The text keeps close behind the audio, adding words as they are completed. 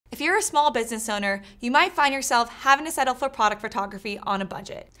If you're a small business owner, you might find yourself having to settle for product photography on a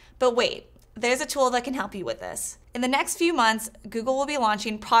budget. But wait, there's a tool that can help you with this. In the next few months, Google will be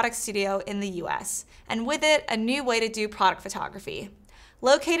launching Product Studio in the US, and with it, a new way to do product photography.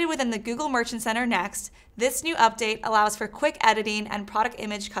 Located within the Google Merchant Center next, this new update allows for quick editing and product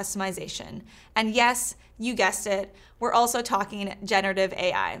image customization. And yes, you guessed it, we're also talking generative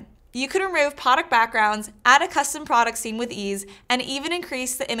AI. You can remove product backgrounds, add a custom product scene with ease, and even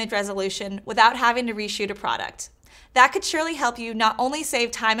increase the image resolution without having to reshoot a product. That could surely help you not only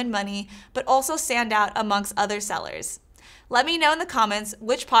save time and money, but also stand out amongst other sellers. Let me know in the comments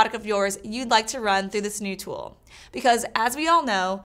which product of yours you'd like to run through this new tool. Because as we all know,